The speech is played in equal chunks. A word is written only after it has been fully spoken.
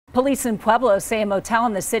Police in Pueblo say a motel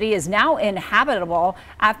in the city is now inhabitable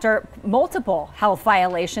after multiple health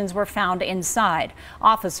violations were found inside.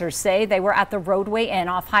 Officers say they were at the Rodeway Inn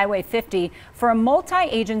off Highway 50 for a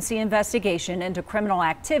multi-agency investigation into criminal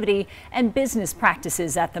activity and business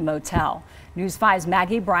practices at the motel. News 5's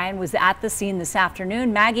Maggie Bryan was at the scene this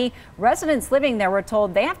afternoon. Maggie, residents living there were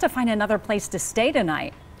told they have to find another place to stay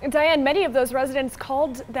tonight. And Diane, many of those residents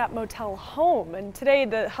called that motel home, and today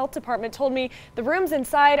the health department told me the rooms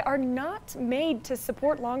inside are not made to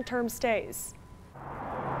support long-term stays.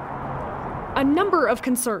 A number of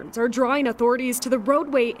concerns are drawing authorities to the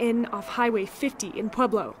Rodeway Inn off Highway 50 in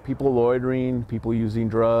Pueblo. People loitering, people using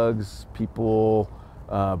drugs, people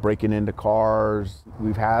breaking into cars.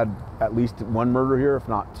 We've had at least one murder here, if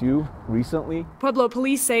not two, recently. Pueblo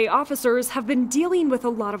Police say officers have been dealing with a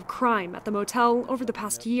lot of crime at the motel over the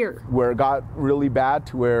past year. Where it got really bad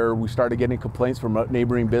to where we started getting complaints from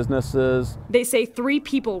neighboring businesses. They say 3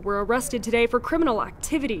 people were arrested today for criminal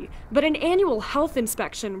activity, but an annual health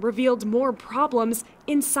inspection revealed more problems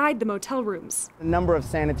inside the motel rooms. A number of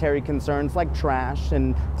sanitary concerns like trash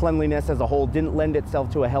and cleanliness as a whole didn't lend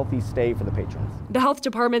itself to a healthy stay for the patrons. The health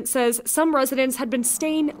department says some residents had been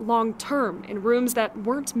staying long-term in rooms that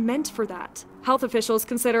weren't meant for that. Health officials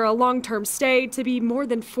consider a long-term stay to be more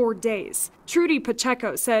than 4 days. Trudy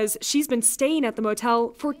Pacheco says she's been staying at the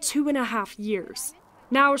motel for 2.5 years.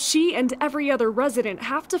 Now she and every other resident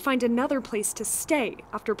have to find another place to stay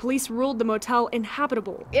after police ruled the motel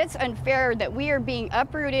inhabitable. It's unfair that we are being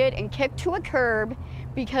uprooted and kicked to a curb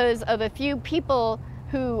because of a few people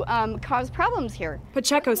who cause problems here.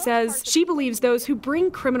 Pacheco says she believes those who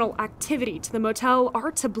bring criminal activity to the motel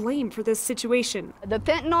are to blame for this situation. The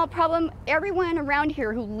fentanyl problem, everyone around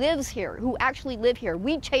here who lives here, who actually live here,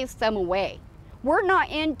 we chase them away. We're not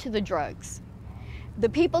into the drugs. The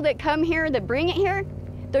people that come here, that bring it here,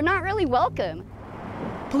 they're not really welcome.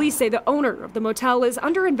 Police say the owner of the motel is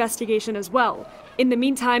under investigation as well. In the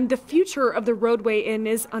meantime, the future of the Rodeway Inn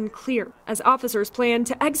is unclear, as officers plan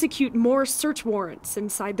to execute more search warrants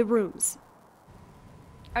inside the rooms.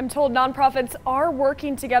 I'm told nonprofits are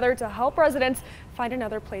working together to help residents find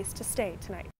another place to stay tonight.